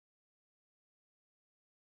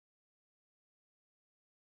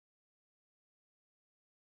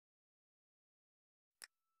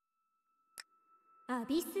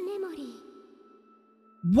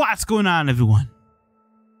What's going on, everyone?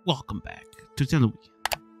 Welcome back to Nintendo Week.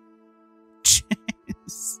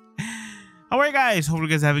 How are you guys? Hope you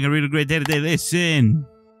guys are having a really great day today. Listen.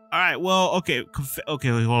 All right. Well, okay.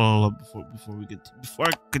 Okay. Wait, hold on. Before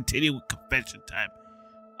I continue with confession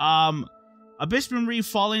time. Abyss Memory,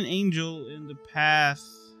 Fallen Angel in the Path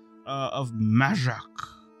of Majak.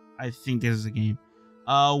 I think this is a game.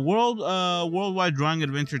 Worldwide drawing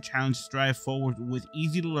adventure challenge. Strive forward with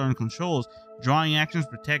easy to learn controls. Drawing actions,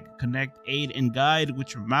 protect, connect, aid, and guide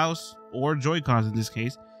with your mouse or Joy-Cons in this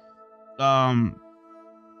case. Mario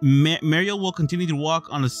will continue to walk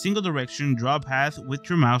on a single direction. Draw a path with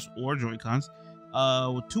your mouse or Joy-Cons.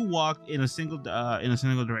 To walk in a single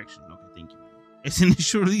direction. Okay, thank you. Its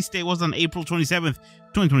initial release date was on April 27th,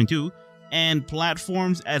 2022, and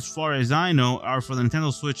platforms, as far as I know, are for the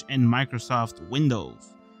Nintendo Switch and Microsoft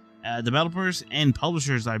Windows. Developers and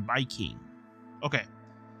publishers are Viking. Okay.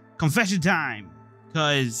 Confession time,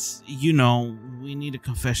 because, you know, we need a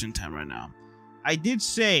confession time right now. I did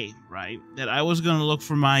say, right, that I was going to look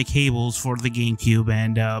for my cables for the GameCube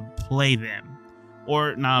and play them.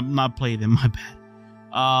 Or, not play them, my bad.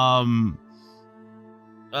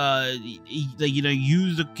 You know,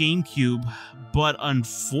 use the GameCube, but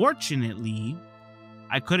unfortunately,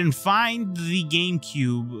 I couldn't find the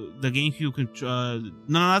GameCube.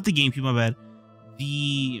 No, not the GameCube, my bad.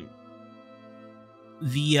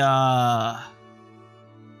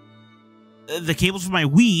 The cables for my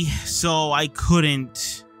Wii, so I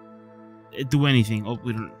couldn't do anything. Oh,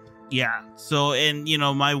 we don't. Yeah. So, and you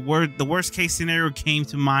know, the worst case scenario came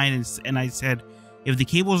to mind, and I said, if the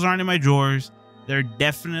cables aren't in my drawers, they're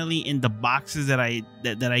definitely in the boxes that I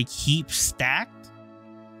keep stacked.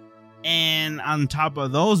 And on top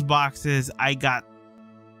of those boxes, I got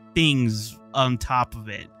things on top of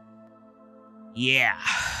it. Yeah.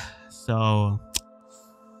 So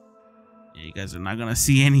yeah, you guys are not gonna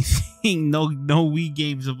see anything. No Wii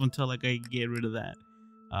games up until like I get rid of that.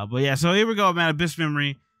 But yeah, so here we go, man. Abyss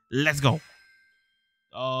Memory. Let's go.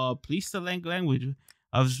 Please select language.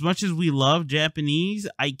 As much as we love Japanese,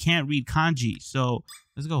 I can't read kanji. So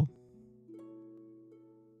let's go.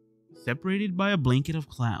 Separated by a blanket of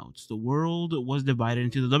clouds, the world was divided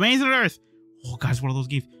into the domains of the earth. Oh, guys, one of those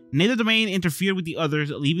games. Neither domain interfered with the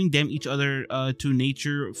others, leaving them each other to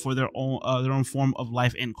nature for their own form of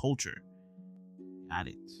life and culture. Got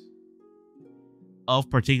it. Of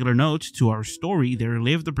particular note to our story, there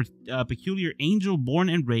lived a peculiar angel born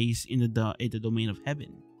and raised in the domain of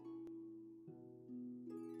heaven.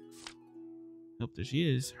 Oh, there she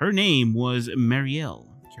is. Her name was Marielle.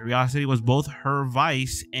 Curiosity was both her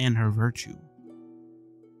vice and her virtue.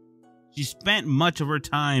 She spent much of her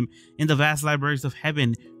time in the vast libraries of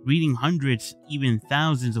heaven, reading hundreds, even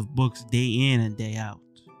thousands of books day in and day out.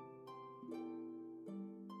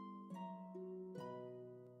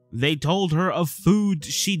 They told her of food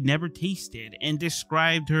she'd never tasted and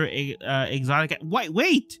described her exotic...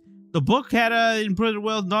 Wait! The book had improved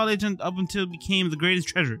wealth, knowledge, and up until it became the greatest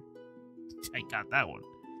treasure. I got that one.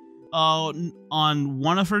 On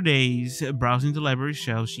one of her days, browsing the library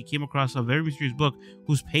shelves, she came across a very mysterious book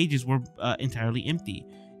whose pages were entirely empty.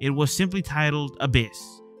 It was simply titled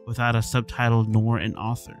Abyss, without a subtitle nor an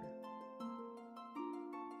author.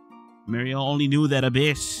 Marielle only knew that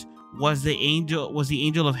Abyss was the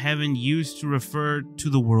angel of heaven used to refer to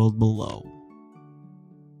the world below.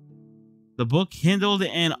 The book kindled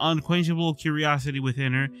an unquenchable curiosity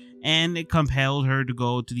within her, and it compelled her to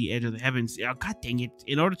go to the edge of the heavens. Oh, God dang it.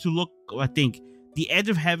 In order to look, I think, the edge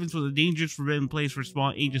of heavens was a dangerous, forbidden place for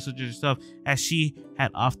small angels such as herself, as she had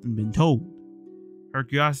often been told. Her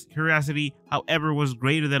curiosity, however, was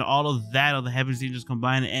greater than all of that of the heavens angels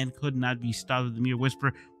combined, and could not be stopped with the mere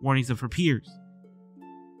whisper warnings of her peers.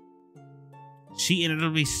 She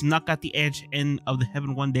inevitably snuck at the edge of the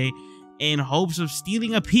heaven one day, in hopes of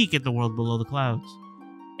stealing a peek at the world below the clouds.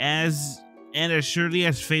 As surely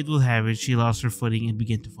as fate will have it, she lost her footing and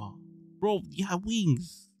began to fall. Bro, you have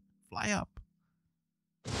wings. Fly up.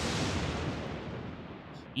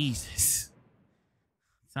 Jesus.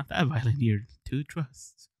 It's not that violent here. Two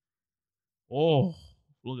trusts. Oh,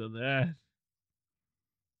 look at that.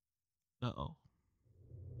 Uh-oh.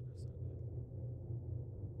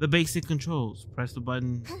 The basic controls. Press the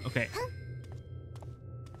button. Okay.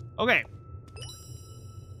 Okay.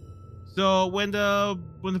 So when the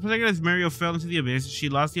protagonist Mario fell into the abyss, she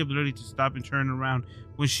lost the ability to stop and turn around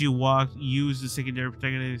when she walked. Used the secondary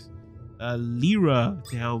protagonist Lyra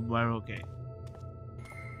to help Mario. Okay.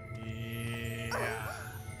 Yeah.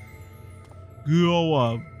 Go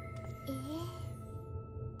up.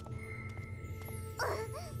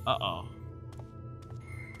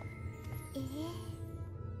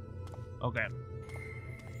 Okay.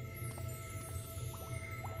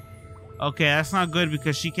 Okay, that's not good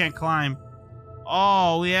because she can't climb.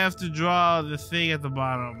 Oh, we have to draw the thing at the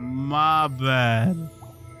bottom. My bad.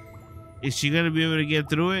 Is she gonna be able to get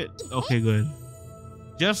through it? Okay, good.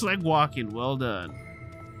 Just like walking. Well done.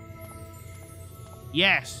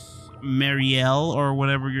 Yes, Marielle, or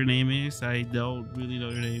whatever your name is. I don't really know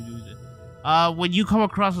your name. When you come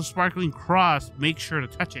across a sparkling cross, make sure to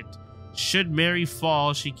touch it. Should Mary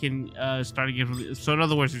fall, she can start again. So in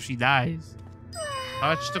other words, if she dies,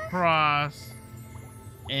 touch the cross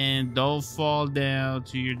and don't fall down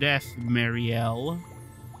to your death, Marielle.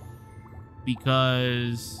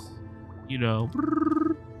 Because, you know.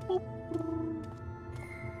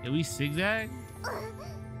 Can we zigzag?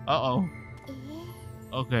 Uh-oh.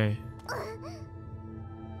 Okay.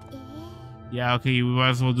 Yeah, okay, we might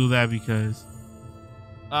as well do that because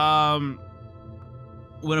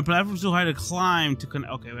when a platform's too high to climb to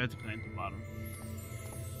connect. Okay, we have to connect the bottom.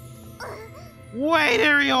 Wait,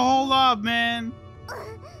 Ariel, hold up, man.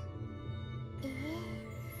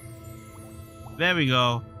 There we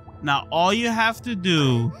go. Now all you have to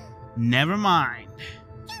do, never mind.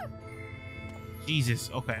 Jesus,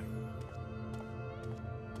 okay.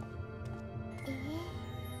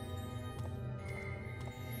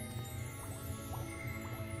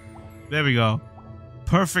 There we go.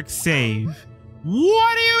 Perfect save.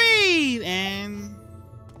 What do you mean? And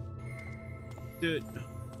dude,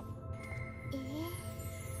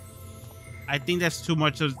 I think that's too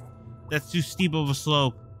much of, that's too steep of a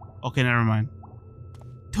slope. Okay, never mind.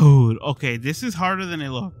 Dude, okay, this is harder than it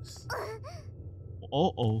looks.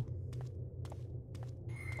 Uh-oh.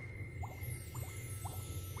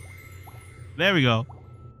 There we go.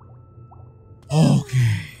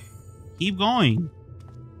 Okay. Keep going.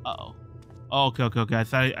 Uh-oh. Oh, okay. I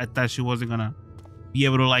thought she wasn't gonna be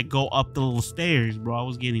able to like go up the little stairs, bro. I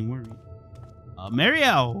was getting worried.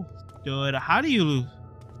 Marielle, dude, how do you lose?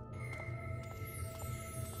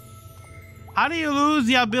 How do you lose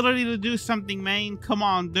the ability to do something, man? Come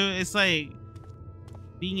on, dude. It's like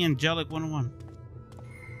being angelic 101.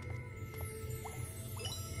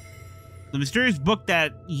 The mysterious book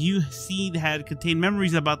that you see had contained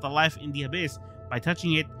memories about the life in the abyss. By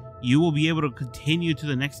touching it, you will be able to continue to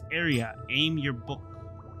the next area. Aim your book.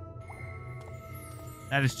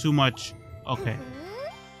 That is too much. Okay.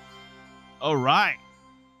 All right.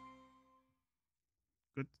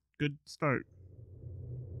 Good start.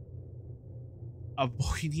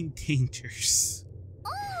 Avoiding dangers.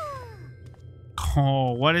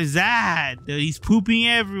 Oh, what is that? Dude, he's pooping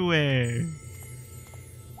everywhere.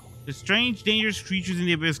 The strange, dangerous creatures in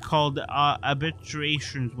the abyss called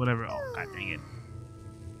arbitrations, whatever. Oh, god dang it.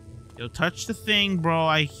 Yo, touch the thing, bro.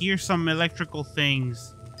 I hear some electrical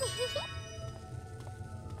things.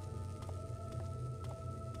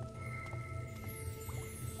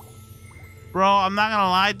 Bro, I'm not gonna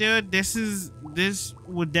lie, dude. This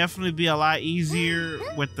would definitely be a lot easier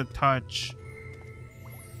with the touch.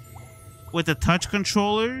 With the touch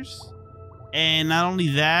controllers. And not only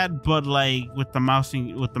that, but like with the mouse,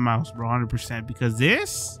 bro, 100%. Because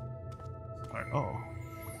this, oh,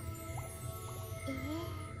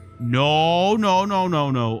 no.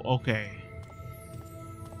 Okay.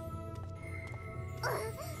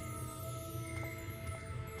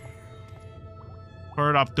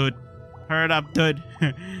 Hurry up, dude.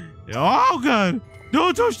 Oh god!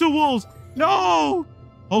 Don't touch the walls. No.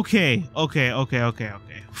 Okay.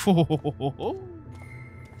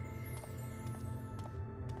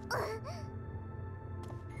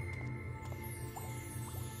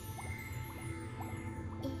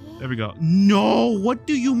 There we go. No, what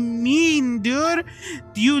do you mean, dude?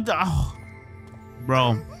 Oh,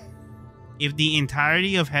 bro. If the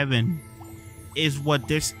entirety of heaven is what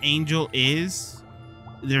this angel is,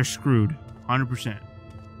 they're screwed. 100%.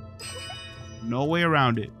 No way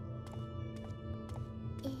around it.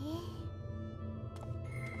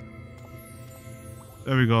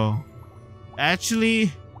 There we go.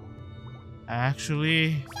 Actually,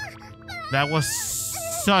 that was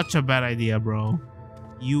such a bad idea, bro.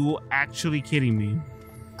 You actually kidding me?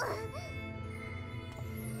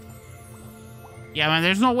 Yeah, man,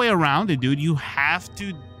 there's no way around it, dude. You have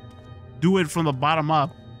to do it from the bottom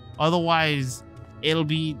up. Otherwise, it'll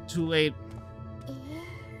be too late.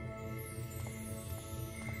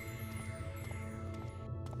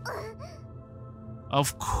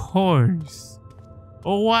 Of course.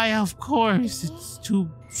 Oh, why? Of course. It's too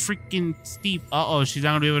freaking steep. Uh-oh, she's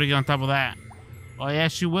not gonna be able to get on top of that. Oh, yeah,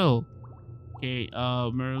 she will. Okay,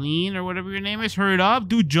 Merlene or whatever your name is, hurry it up,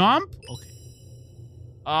 do jump. Okay.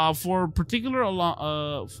 For particular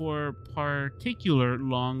long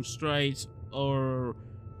strides or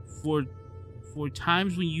For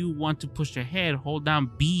times when you want to push ahead, hold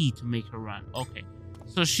down B to make her run. Okay.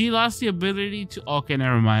 So she lost the ability to... Okay,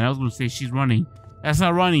 never mind. I was going to say she's running. That's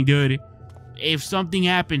not running, dude. If something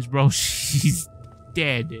happens, bro, she's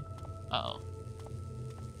dead. Uh-oh.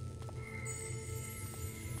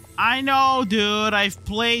 I know, dude. I've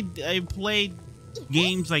played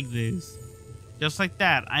games like this. Just like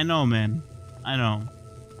that. I know, man. I know.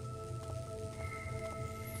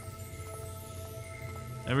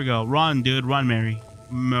 There we go. Run, dude. Run, Mary.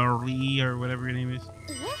 Marie, or whatever your name is.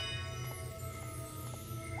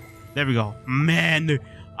 There we go. Man,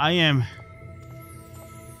 I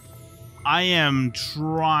am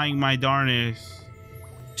trying my darnest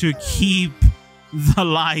to keep the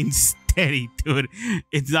line steady, dude.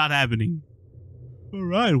 It's not happening. All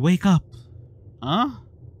right, wake up. Huh?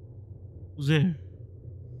 Who's there?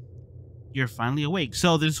 You're finally awake.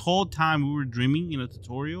 So this whole time we were dreaming in a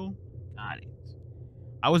tutorial? Got it.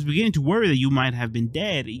 I was beginning to worry that you might have been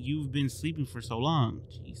dead. You've been sleeping for so long.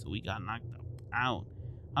 Jeez, so we got knocked out.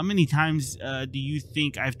 How many times do you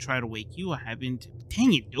think I've tried to wake you? I haven't.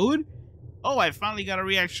 Dang it, dude. Oh, I finally got a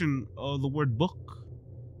reaction of the word book.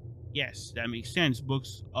 Yes, that makes sense.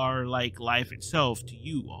 Books are like life itself to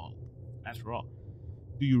you all. After all.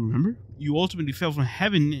 Do you remember? You ultimately fell from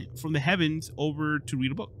the heavens over to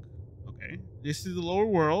read a book. Okay. This is the lower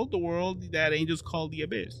world, the world that angels call the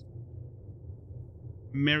abyss.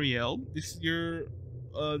 Marielle, this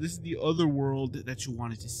is the other world that you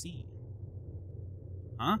wanted to see.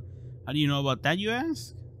 Huh? How do you know about that, you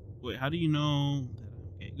ask? Wait, how do you know?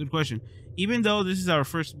 Okay, good question. Even though this is our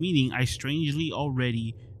first meeting, I strangely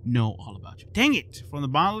already know all about you. Dang it! From the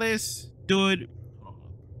boundless, dude.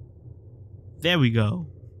 There we go.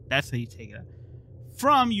 That's how you take it out.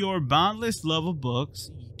 From your boundless love of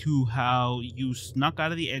books to how you snuck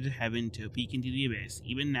out of the edge of heaven to peek into the abyss.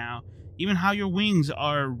 Even how your wings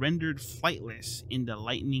are rendered flightless in the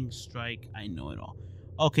lightning strike. I know it all.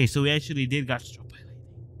 Okay, so we actually did got struck by lightning.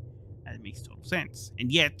 That makes total sense.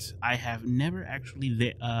 And yet, I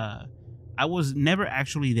was never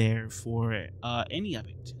actually there for any of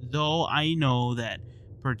it. Though I know that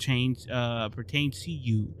pertains to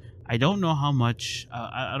you. I don't know how much.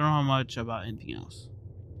 I don't know how much about anything else.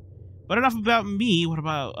 But enough about me. What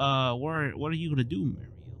about what are you gonna do,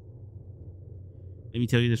 Mariel? Let me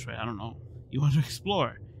tell you this right. I don't know. You want to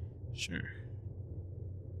explore? Sure.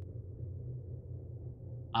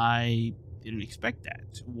 I didn't expect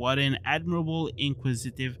that. What an admirable,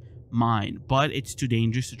 inquisitive mind. But it's too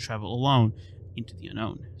dangerous to travel alone into the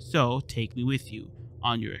unknown. So take me with you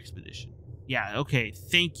on your expedition. Yeah. Okay.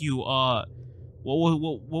 Thank you. What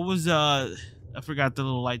was I forgot the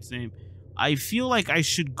little light's name. I feel like I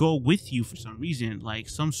should go with you for some reason. Like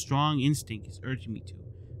some strong instinct is urging me to.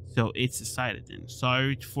 So it's decided then.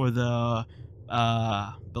 Sorry for the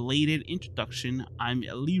belated introduction. I'm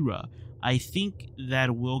Lyra. I think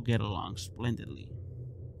that we'll get along splendidly.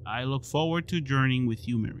 I look forward to journeying with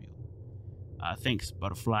you, Muriel. Thanks,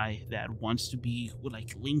 butterfly that wants to be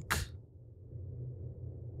like Link.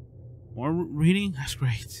 More reading? That's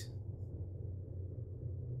great.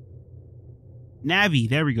 Navi,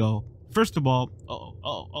 there we go. First of all,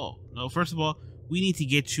 first of all, we need to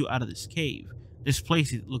get you out of this cave. This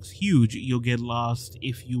place, it looks huge. You'll get lost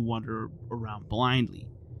if you wander around blindly.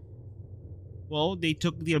 Well, they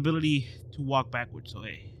took the ability to walk backwards, so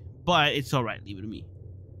hey. But it's alright, leave it to me.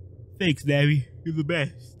 Thanks, Navi. You're the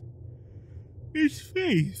best. It's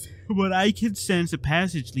faith, but I can sense a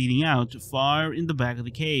passage leading out far in the back of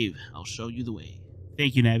the cave. I'll show you the way.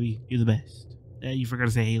 Thank you, Navi. You're the best. You forgot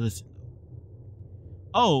to say, hey, listen.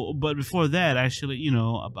 Oh, but before that, I should let you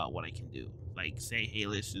know about what I can do. Like, say, hey,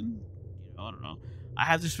 listen. You know, I don't know. I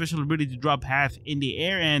have the special ability to drop path in the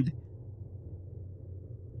air and...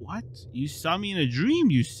 What? You saw me in a dream,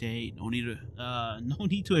 you say? No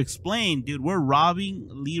need to explain, dude. We're robbing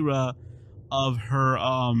Lyra of her,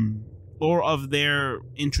 or of their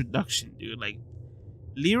introduction, dude. Like,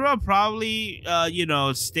 Lyra probably,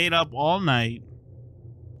 stayed up all night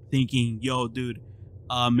thinking, yo, dude,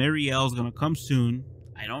 Marielle's gonna come soon.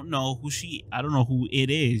 I don't know who it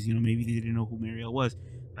is. You know, maybe they didn't know who Marielle was.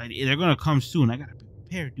 But they're gonna come soon. I gotta be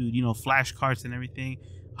prepared, dude. You know, flashcards and everything.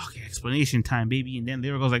 Okay, explanation time, baby. And then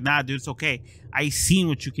Lyra goes like, nah, dude, it's okay. I seen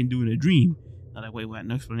what you can do in a dream. I'm like, wait, what?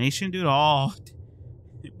 No explanation, dude? Oh,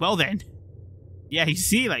 well then. Yeah, you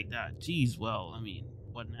see, like that. Jeez, well, I mean,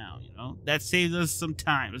 what now, you know? That saves us some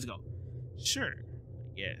time. Let's go. Sure.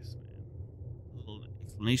 Yes, man. A little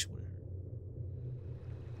explanation would hurt.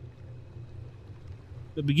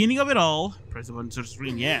 The beginning of it all. Press the button to the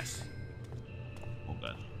screen. Yes. Oh,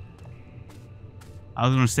 God. I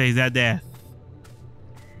was going to say, is that death?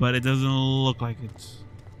 But it doesn't look like it.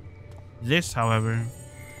 This, however,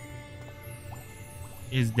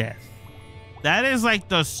 is death. That is like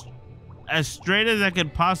as straight as I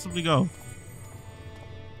could possibly go.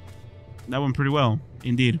 That went pretty well,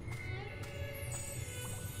 indeed.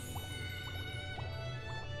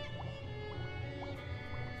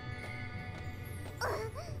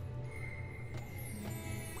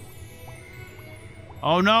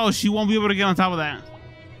 Oh no, she won't be able to get on top of that.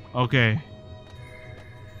 Okay.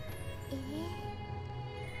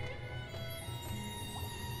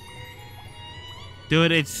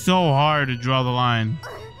 Dude, it's so hard to draw the line.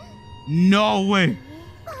 No way.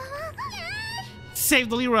 Save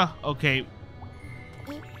the Lyra. Okay.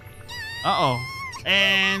 Uh-oh.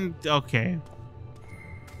 And, okay.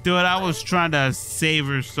 Dude, I was trying to save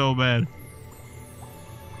her so bad.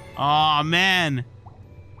 Oh, man.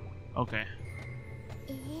 Okay.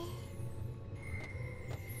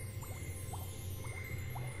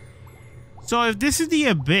 So if this is the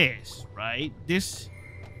abyss, right? This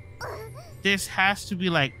has to be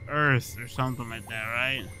like Earth or something like that,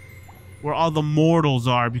 right? Where all the mortals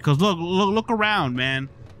are, because look around, man.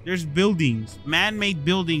 There's buildings, man-made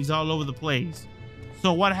buildings all over the place.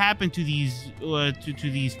 So what happened to these to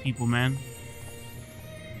these people, man?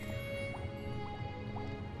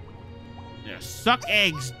 Yeah, suck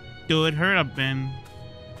eggs, dude. Hurry up, man.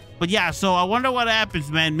 But yeah, so I wonder what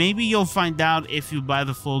happens, man. Maybe you'll find out if you buy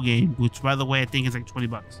the full game, which, by the way, I think is like 20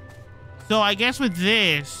 bucks. So I guess with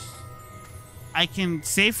this, I can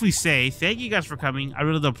safely say thank you guys for coming. I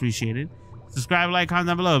really do appreciate it. Subscribe, like, comment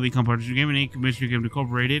down below. Become part of your gaming Inc. Commissioner Gaming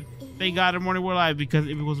Incorporated. Thank God every morning we're live, because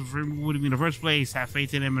if it wasn't for him, we wouldn't be in the first place. Have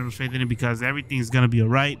faith in him and have faith in him, because everything's gonna be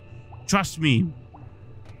alright. Trust me.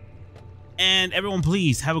 And everyone,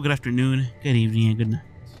 please have a good afternoon, good evening, and good night.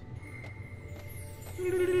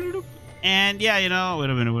 And yeah, you know,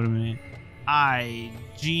 wait a minute.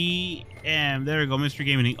 IGM. There we go, Mr.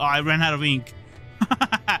 Gaming Inc. Oh, I ran out of ink.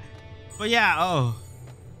 But yeah, oh,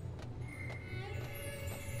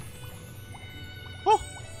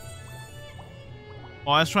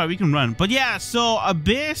 that's right, we can run. But yeah, so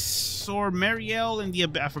Abyss or Marielle and the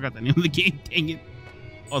Abyss. I forgot the name of the game. Dang it.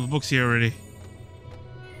 Oh, the book's here already.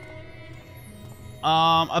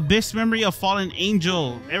 Abyss Memory of Fallen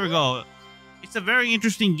Angel. There we go. It's a very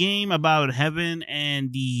interesting game about heaven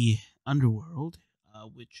and the underworld,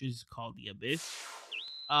 which is called the Abyss.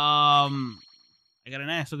 I got an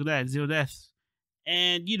ass. Look at that, 0 deaths.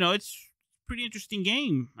 And you know, it's a pretty interesting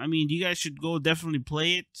game. I mean, you guys should go definitely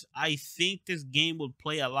play it. I think this game would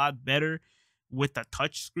play a lot better with the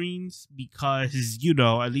touch screens, because you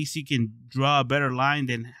know, at least you can draw a better line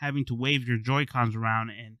than having to wave your Joy-Cons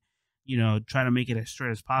around and, you know, try to make it as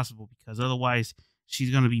straight as possible, because otherwise she's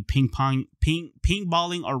gonna be ping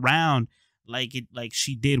balling around like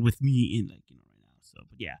she did with me in, like, you know, right now. So,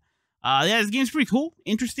 but yeah, yeah, this game's pretty cool,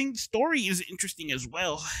 interesting. The story is interesting as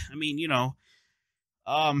well. I mean, you know,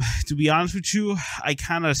 to be honest with you, I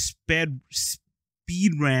kind of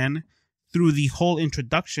speed ran through the whole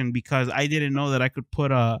introduction, because I didn't know that I could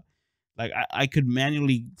put I could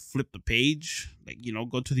manually flip the page, like, you know,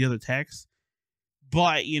 go to the other text.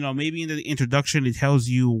 But, you know, maybe in the introduction, it tells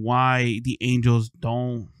you why the angels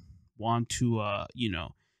don't want to, you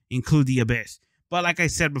know, include the Abyss. But like I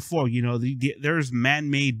said before, you know, there's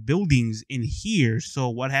man-made buildings in here. So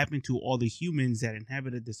what happened to all the humans that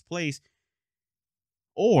inhabited this place?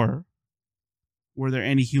 Or were there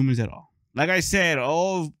any humans at all? Like I said,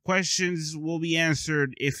 all questions will be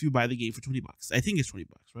answered if you buy the game for 20 bucks. I think it's 20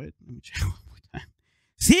 bucks, right? Let me check one more time.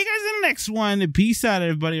 See you guys in the next one. Peace out,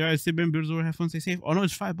 everybody. All right, stay been, build, have fun, stay safe. Oh no,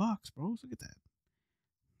 it's $5, bro. Look at that.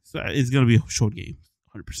 So it's gonna be a short game,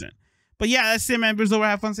 100%. But yeah, that's it, man. Build,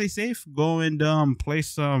 have fun, stay safe. Go and play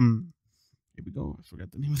some. Here we go. I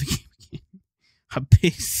forgot the name of the game again.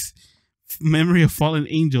 Abyss, Memory of Fallen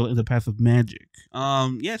Angel in the Path of Magic.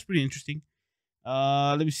 Yeah, it's pretty interesting.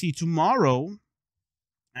 Let me see. Tomorrow,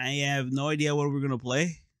 I have no idea what we're gonna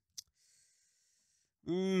play.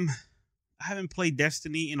 I haven't played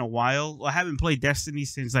Destiny in a while. Well, I haven't played Destiny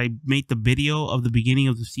since I made the video of the beginning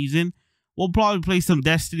of the season. We'll probably play some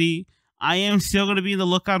Destiny. I am still gonna be in the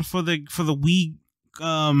lookout for the Wii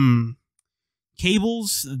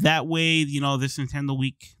cables. That way, you know, this Nintendo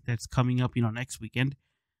week that's coming up, you know, next weekend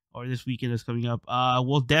or this weekend that's coming up,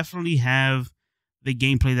 we'll definitely have the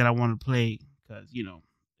gameplay that I want to play, because, you know,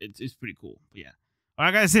 it's pretty cool. But yeah, all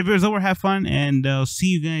right, guys, say beers over, have fun, and I'll see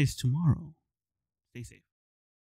you guys tomorrow. Stay safe.